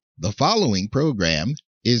The following program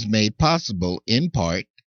is made possible in part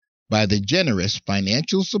by the generous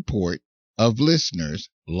financial support of listeners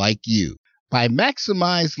like you. By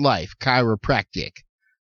Maximize Life Chiropractic,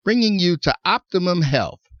 bringing you to optimum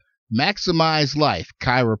health. Maximize Life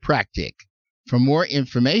Chiropractic. For more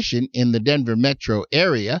information in the Denver metro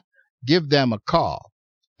area, give them a call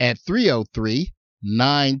at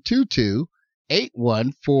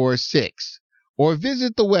 303-922-8146 or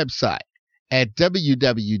visit the website at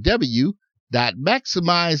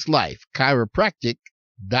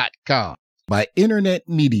www.maximizelifechiropractic.com. By internet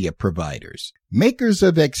media providers, makers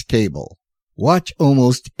of X Cable. Watch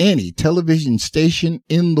almost any television station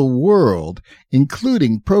in the world,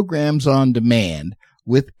 including programs on demand,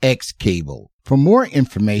 with X Cable. For more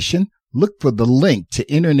information, look for the link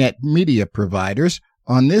to internet media providers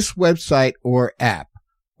on this website or app,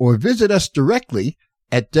 or visit us directly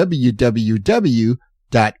at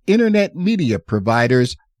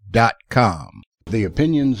www.internetmediaproviders.com. The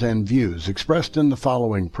opinions and views expressed in the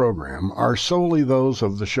following program are solely those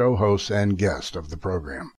of the show hosts and guests of the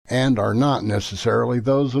program, and are not necessarily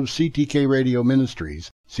those of CTK Radio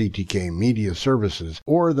Ministries, CTK Media Services,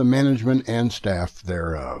 or the management and staff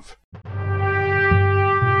thereof.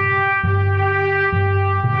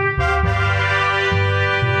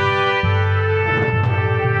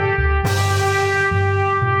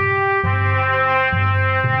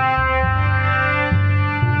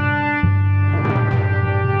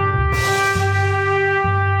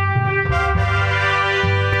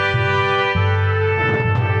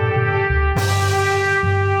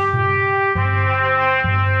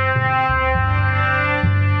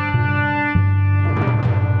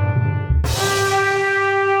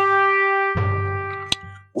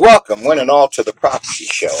 Welcome, one and all, to the Prophecy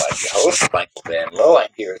Show. I'm your host, Michael Van Lowe. I'm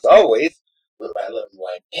here, as always, with my lovely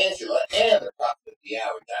wife, Angela, and the prophet of the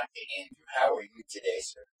hour, Dr. Andrew. How are you today,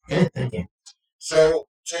 sir? Good, thank you. So,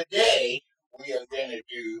 today, we are going to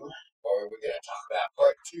talk about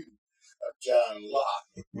part 2 of John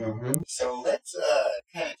Locke. Mm-hmm. So, let's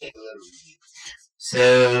kind of take a little review.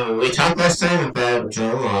 So, we talked last time about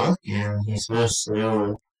John Locke, and he's most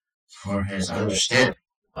known for his understanding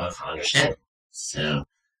of understanding.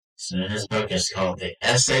 So his book is called The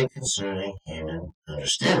Essay Concerning Human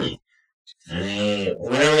Understanding. And he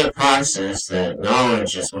went over the process that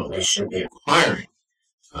knowledge is what we should be acquiring.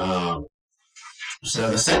 So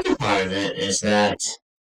the second part of it is that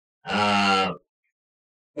what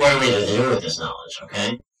are we to do with this knowledge,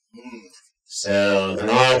 okay? So the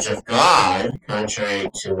knowledge of God, contrary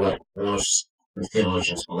to what most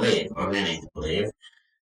theologians believe, or many believe,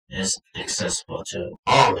 is accessible to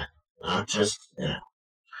all men, not just,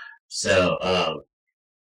 So,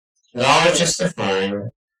 knowledge is defined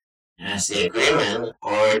as the agreement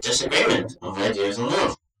or disagreement of ideas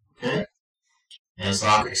alone, okay? As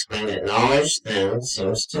Locke explained it, knowledge then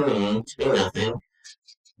seems to me to be nothing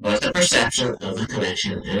but the perception of the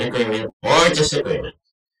connection and agreement or disagreement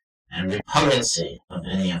and repugnancy of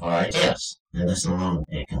any of our ideas, and this alone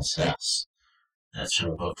it consists. That's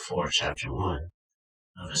from Book 4, Chapter 1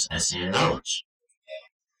 of his Essay on Knowledge.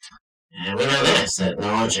 And we know this, that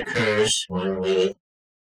knowledge occurs when we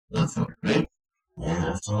look for it, right? We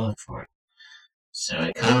have to look for it. So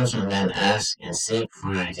it comes when men ask and seek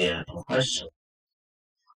for an idea in question.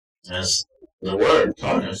 As the Word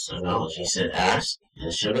taught us of knowledge, he said, ask, and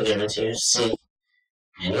it shall be given to you, seek,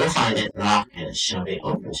 and you'll find it, knock, and it shall be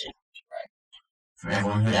opened to you. For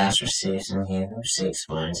everyone who asks receives, and he who seeks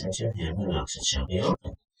finds, and to him who knocks it shall be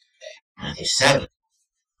opened. Matthew 7.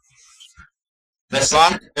 Thus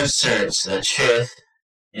Locke asserts that truth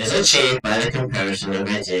is achieved by the comparison of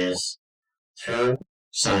ideas through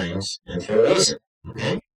science and through reason.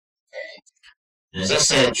 Okay? As I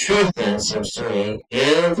said, truth then seems to me,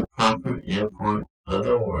 in the proper import of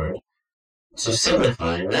the word, to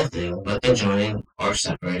signify nothing but the joining or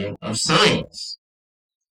separating of signs,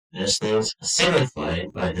 as things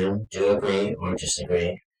signified by them do agree or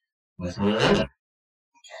disagree with one another.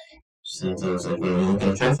 So things like when we look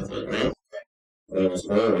at traffic light, right? Red is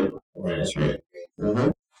green, red is red.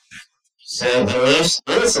 So the most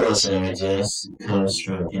unsolicited ideas comes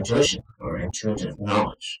from intuition, or intuitive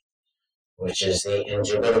knowledge, which is the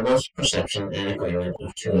indubitable perception and agreement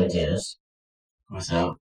of two ideas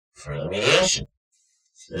without further mediation.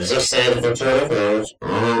 As I said, of intuitive knowledge,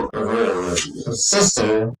 all of our knowledge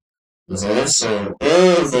system is also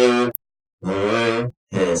anything the way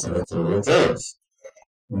has of its own ideas,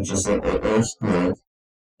 which is the utmost height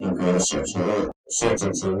and greatest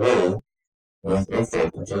certainty we, with our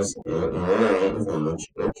faculties and our line of knowledge,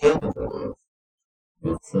 are capable of.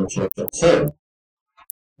 Book from Chapter 2.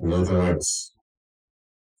 In other words,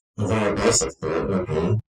 the very basic thought would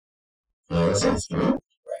be exist, right?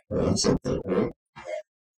 It's something, right?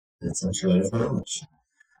 That's intuitive knowledge.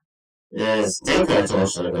 As Descartes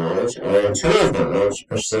also acknowledged, our intuitive knowledge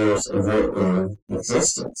perceives overt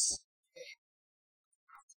existence.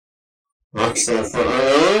 Locke said, for our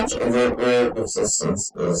knowledge of overt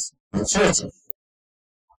existence is intuitive.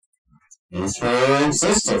 As for our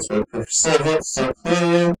existence, we perceive it so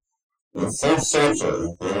clearly and so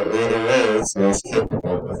certainly that it really is most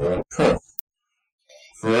capable of any proof.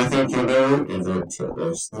 For nothing can go even to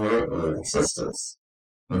us thought on existence.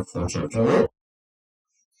 Look for chapter 1.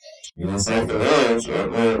 In the second knowledge,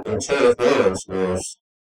 our intuitive knowledge knows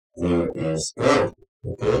there is God.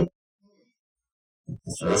 Okay?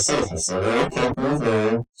 That's what I said. He said, we are capable of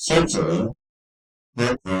knowing certainly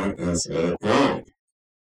that there is a God.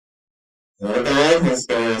 That God has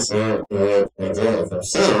given us no idea of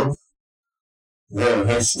himself, though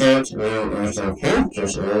his state known as our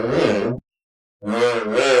characters in our mind,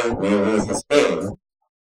 where we lose his being.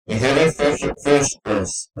 He had first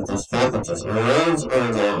us with his faculties, our minds are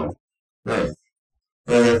endowed with,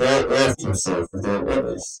 but have not left himself without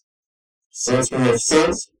witness. Since we have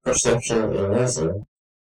sense, perception, and reason,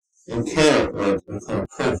 and cannot what we call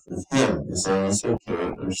proof of him as long as we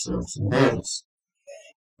count ourselves in bodies.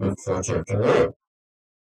 Look for chapter 1.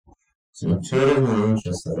 So intuitive knowledge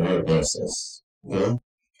is the very basis. Okay?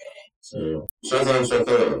 So sometimes we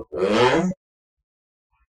think we are,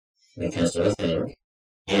 because we think,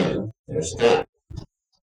 and there's a God.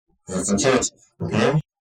 That's intuitive. Okay?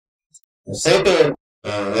 The second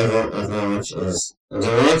level of knowledge is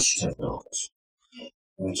demonstrative knowledge,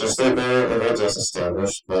 which is the ability of ideas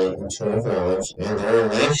established by intuitive knowledge and their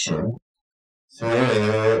relation through a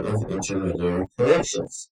layer of intermediary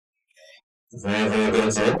connections. A very, very good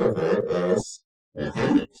example of that is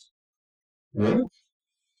mathematics. Hmm?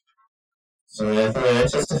 So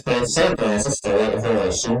mathematics is defined simply as a study of the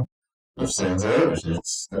relation of signs and numbers.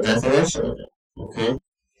 That's the definition of it. Okay?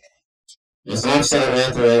 As Locke said in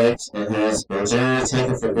mathematics, it has been generally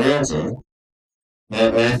taken for granted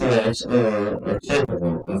that mathematics alone are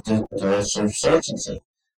capable of demonstrative certainty.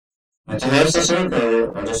 But to have such an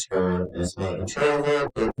occur are described as being intuitively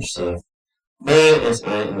be perceived, being, as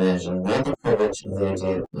I imagine, not the privilege of the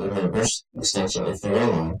idea of numbers extension if they're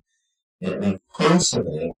alone, it may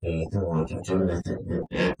possibly be the want of due method and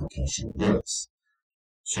application in us.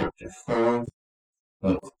 Chapter 4,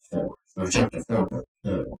 Book 4. Or Chapter 4,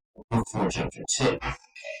 Book 4, Chapter 2.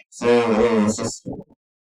 So, it's just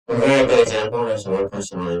a very good example is 1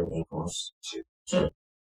 plus 1 equals 2.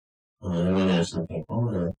 And we know some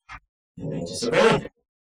people and they disagree with it,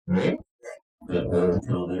 right? But we'll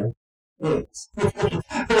tell their words. Well,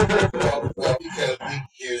 because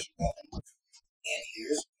here's one, and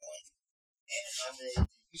here's one, and how many do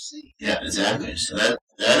you see? Yeah, exactly. So that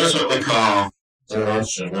is what we call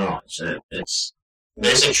demonstrative knowledge. It's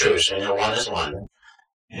basic truth. So you know 1 is 1,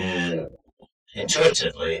 and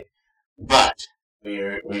intuitively, but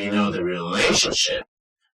we know the relationship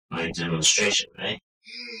by demonstration, right?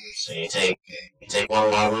 So you take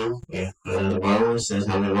one marble, you put it in the marble, it says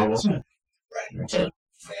how many marbles are. Right. 2. Now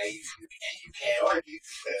you can't argue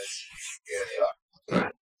because here they are.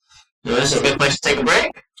 Right. Now this is a good place to take a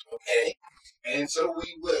break. Okay. And so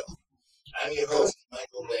we will. I'm your host,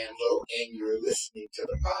 Michael Lambo, and you're listening to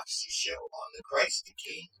The Prophecy Show on the Christ the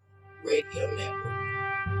King Radio Network.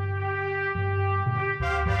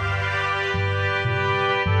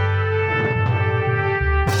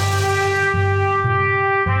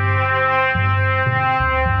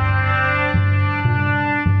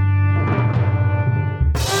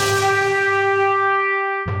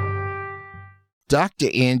 Dr.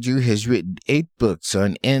 Andrew has written 8 books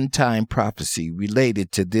on end-time prophecy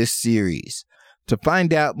related to this series. To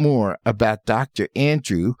find out more about Dr.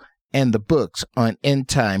 Andrew and the books on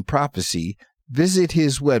end-time prophecy, visit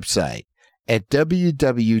his website at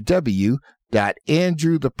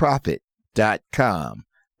www.andrewtheprophet.com.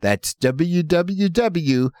 That's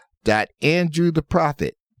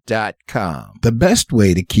www.andrewtheprophet.com. The best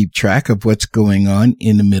way to keep track of what's going on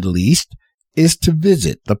in the Middle East is to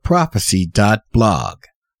visit theprophecy.blog.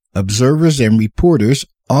 Observers and reporters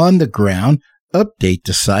on the ground update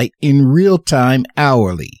the site in real time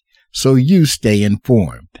hourly, so you stay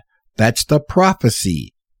informed. That's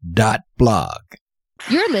theprophecy.blog.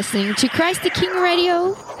 You're listening to Christ the King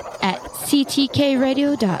Radio at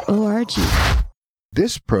ctkradio.org.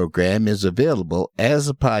 This program is available as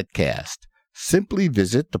a podcast. Simply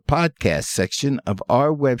visit the podcast section of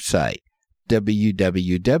our website,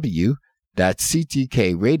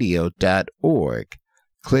 www.ctkradio.org.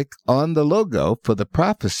 Click on the logo for the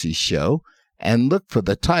Prophecy Show and look for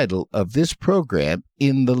the title of this program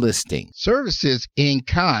in the listing. Services in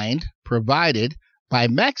kind provided by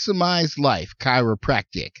Maximize Life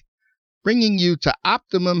Chiropractic, bringing you to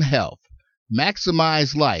optimum health.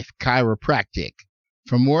 Maximize Life Chiropractic.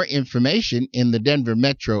 For more information in the Denver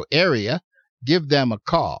metro area, give them a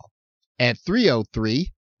call at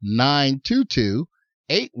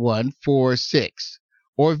 303-922-8146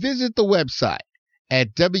 or visit the website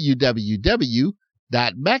at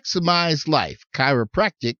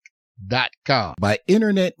www.maximizelifechiropractic.com. By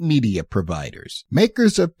Internet Media Providers,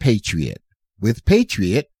 makers of Patriot. With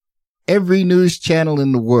Patriot, every news channel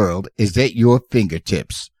in the world is at your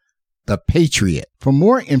fingertips. The Patriot. For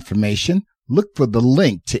more information, look for the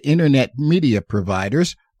link to Internet Media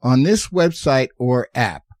Providers on this website or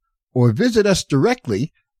app, or visit us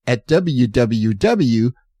directly at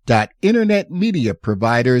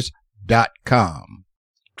www.internetmediaproviders.com.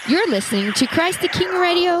 You're listening to Christ the King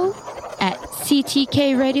Radio at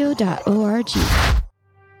ctkradio.org.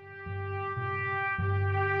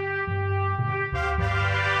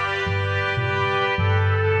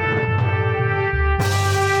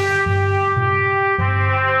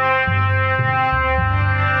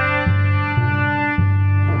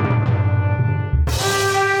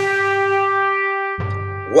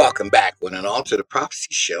 Welcome back, one and all, to the Prophecy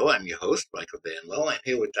Show. I'm your host, Michael Van Lowe. I'm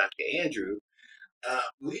here with Dr. Andrew.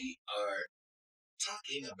 We are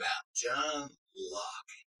talking about John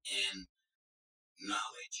Locke and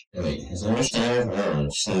knowledge. Right, his understanding of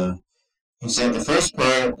knowledge. So, he said the first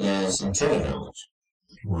part is intuitive knowledge.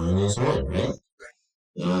 One is one, right?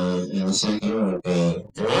 And the second would be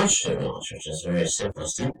demonstrative knowledge, which is very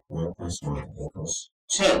simplistic. 1 plus 1 equals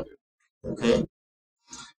 2. Okay?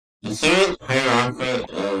 The third hierarchy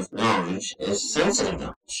of knowledge is sensitive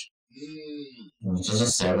knowledge, which is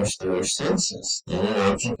established through our senses, that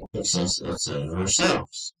an object exists outside of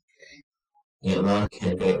ourselves. Yet Locke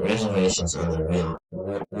had great reservations on the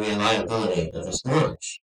reliability of his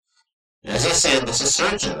knowledge. As I said, this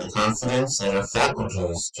assertion, the confidence that our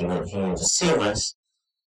faculties do not hear and deceive us,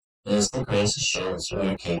 is the greatest assurance we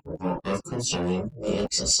are capable of concerning the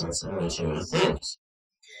existence of material things.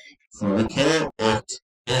 For we cannot act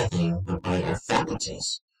anything but by our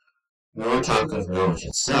faculties, nor talk of knowledge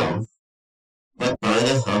itself, but by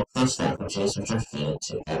the help of those faculties which are fitted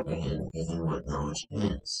to apprehend even what knowledge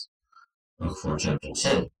is. Book 4, Chapter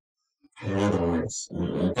 2. In other words,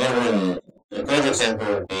 a good example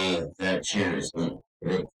would be that chair is blue,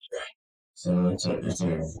 right? So it's our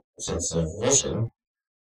sense of vision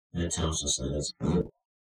that tells us that it's blue.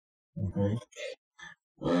 Okay?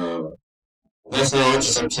 This knowledge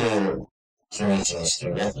is obtained through each of these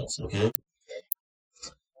three methods, okay?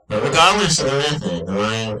 But regardless of the method, the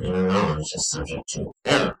mind and our knowledge is subject to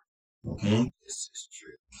error, okay? This is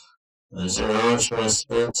true. As our knowledge must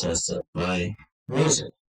be tested by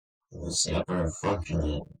reason. It's the upper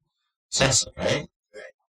function test it, right?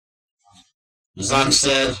 As Locke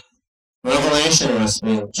said, revelation must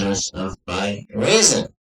be judged of by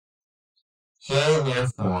reason. He,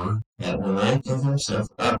 therefore, that will not give himself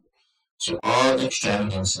up to all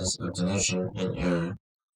extravagances of delusion and error,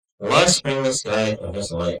 must bring this guide of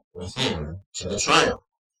his light within to the trial.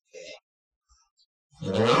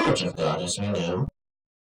 In the knowledge of God, as we know,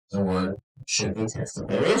 the word should be tested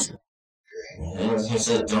by reason. And he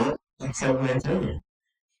said, don't accept my opinion.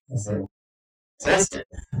 He said, test it.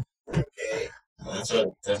 Okay. That's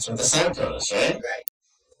what the Son told us, right?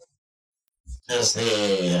 As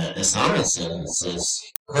the Psalmist said, it says,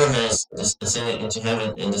 who has ascended into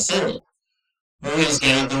heaven and descended? Who has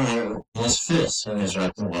gathered the moon in his fist? Who has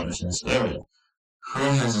wrapped the waters in his garment? Who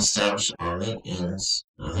has established all the ends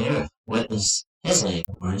of the earth? What is his name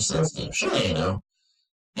or his son's name? Surely you know.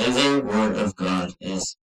 Every word of God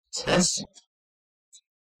is tested.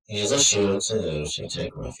 He is a shield to those who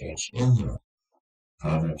take refuge in him.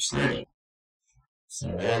 Proverbs 30. So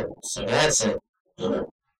that's it.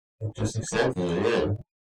 Just accept it again.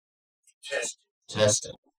 Test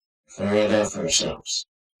it. Figure it out for yourselves.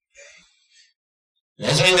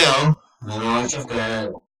 As we know, the knowledge of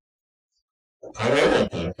God primarily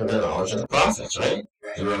came from the knowledge of the prophets, right?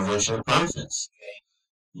 The revelation of the prophets.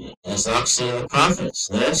 As Locke seeing the prophets,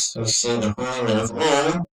 this we see the holy men of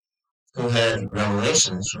old who had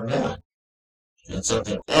revelations from God. And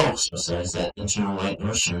something else besides that internal light and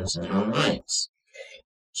assurance in their own minds,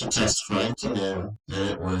 to testify to them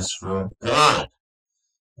that it was from God.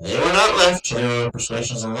 They were not left to their own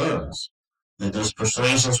persuasions alone, that those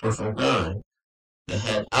persuasions were from God, but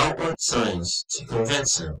had outward signs to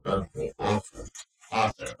convince him of the author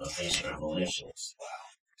of these revelations.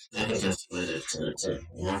 I can testify that to that too.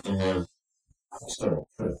 You have to have external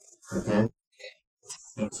proof. Okay?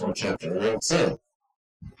 for chapter 19.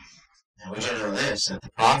 And we do know this, that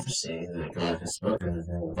the prophecy that God has spoken of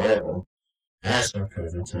in the Bible has been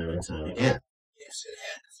proven time and time again. Yes, it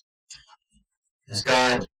has. As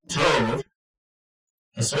God told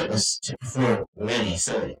his witness to perform many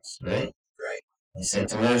signs, right? Right. He said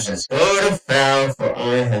to Moses, "Go to Pharaoh, for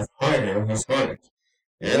I have hardened his heart,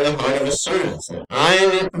 and the heart of his servants, that I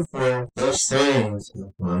may perform those signs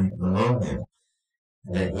of mine among them,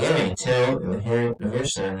 that you may tell in the hearing of your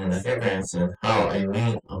son and of your grandson how I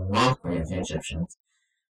made a mockery of the Egyptians,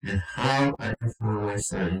 and how I perform my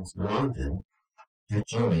signs among them,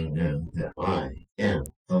 that you may know that I am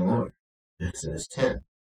the Lord." Exodus 10.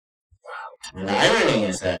 Wow. And the irony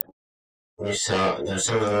is that we saw that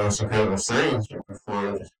some of the most incredible signs were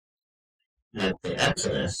performed at the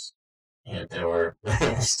Exodus, yet there were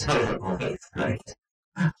still not belief, right?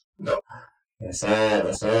 No. We saw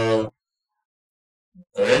the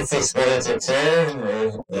Red Sea split into two.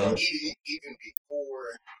 Even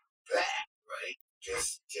before that, right?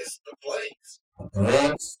 Just the plagues.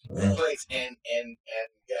 The plagues, and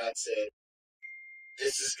God said,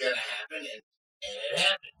 "This is gonna happen," and it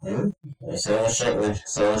happened. We saw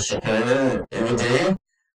Shekinah every day,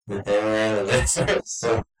 but they were in the desert,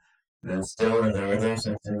 so and still there were those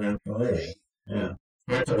that did not believe. Yeah,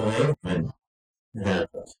 hard to believe, but it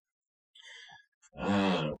happened.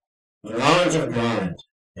 The knowledge of God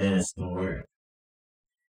is the Word.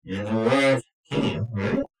 And the Word came,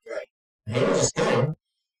 right? Right. He didn't just come.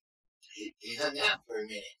 He hung out for a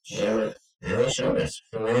minute. And he showed us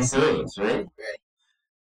for many signs, right? Right.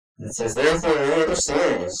 It says, "Therefore, many other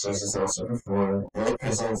signs Jesus also performed in the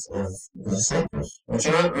presence of the disciples, which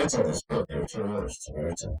are not written in this book, they were too numerous to be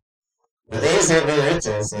written. But these have been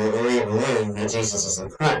written so that they may believe that Jesus is the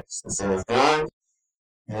Christ, the Son of God,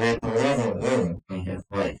 and that believing in him may have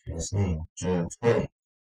life in his name." John 20.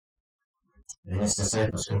 And his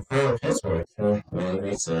disciples confirmed his word through many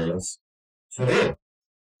great signs to them.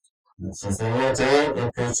 It says, "They went out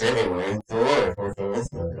and preached everywhere, the Lord working with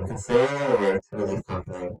them, and confirming the word through the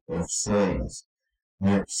accompanying of signs."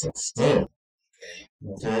 Mark 16.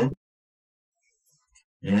 Okay?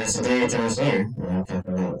 And as the day draws near, and I'm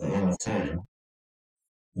talking about the end of time,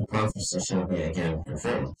 the prophecy shall be again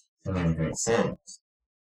confirmed through many great signs.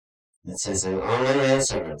 It says, "And all my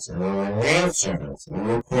manservants, and all my maidservants, and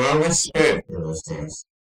will pour out my spirit in those days.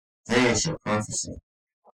 They shall prophesy.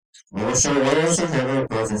 I will show wonders of heaven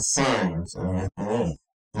above and signs on earth beneath,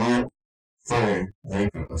 blood, fire,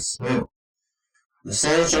 vapor of smoke. The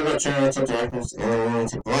sun shall not turn into darkness, and the moon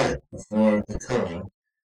into blood, before the coming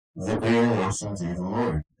of the great and awesome day of the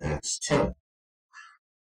Lord." Acts 2.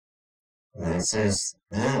 And it says,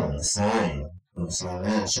 "Then the sign of the Son of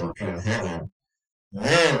Man shall appear in heaven.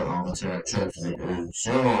 Then all the tribes of the earth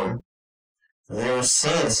shall mourn, for they will see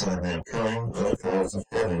the Son of Man coming in the clouds of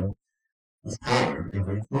heaven with power and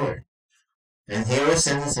great glory. And he will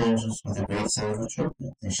send his angels with a great sound of a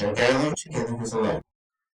trumpet. They shall gather together his elect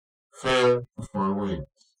from the four winds,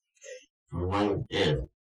 from one end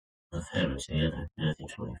of heaven to the other." Matthew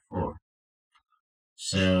 24.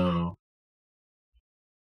 So,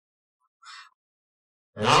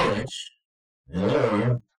 knowledge and the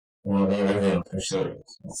Lord will be revealed through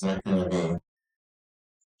signs. It's not going to be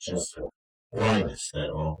just blindness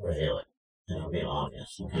that will reveal it. It'll be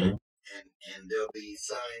obvious, okay? And there'll be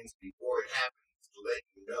signs before it happens to let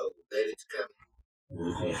you know that it's coming.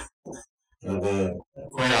 Yeah. It'll be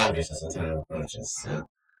quite obvious as the time approaches. So.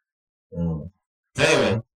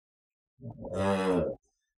 Anyway,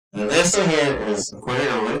 the lesson here is acquire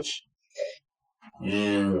knowledge,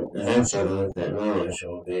 and eventually that knowledge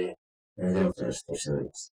will be revealed to us through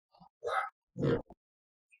signs. Wow. Yeah.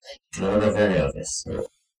 It'll be very obvious. Yeah.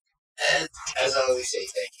 As I always say,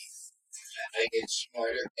 thank you. I get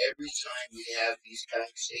smarter every time we have these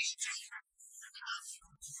conversations.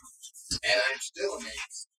 And I'm still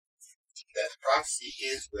amazed that prophecy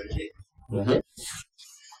is what it is. Mm-hmm.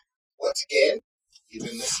 Once again, you've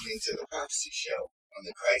been listening to the Prophecy Show on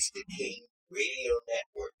the Christ the King Radio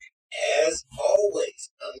Network. As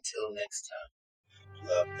always, until next time,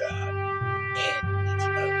 love God and each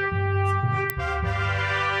other.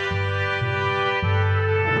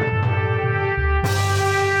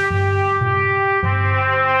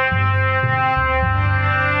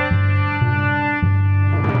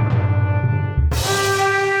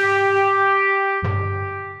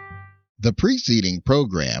 The preceding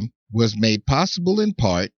program was made possible in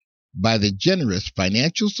part by the generous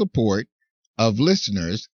financial support of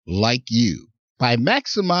listeners like you. By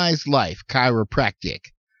Maximize Life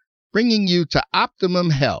Chiropractic, bringing you to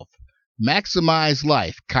optimum health. Maximize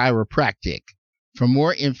Life Chiropractic. For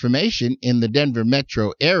more information in the Denver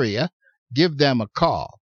metro area, give them a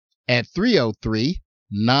call at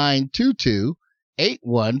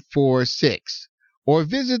 303-922-8146 or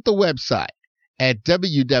visit the website at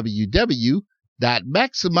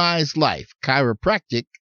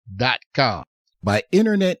www.maximizelifechiropractic.com. By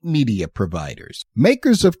Internet Media Providers,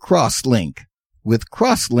 makers of Crosslink. With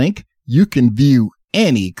Crosslink, you can view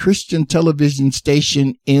any Christian television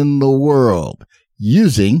station in the world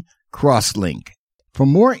using Crosslink. For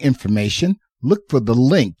more information, look for the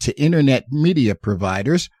link to Internet Media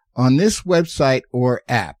Providers on this website or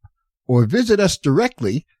app, or visit us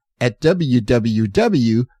directly at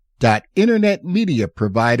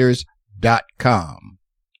www.internetmediaproviders.com.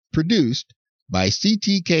 Produced by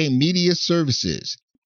CTK Media Services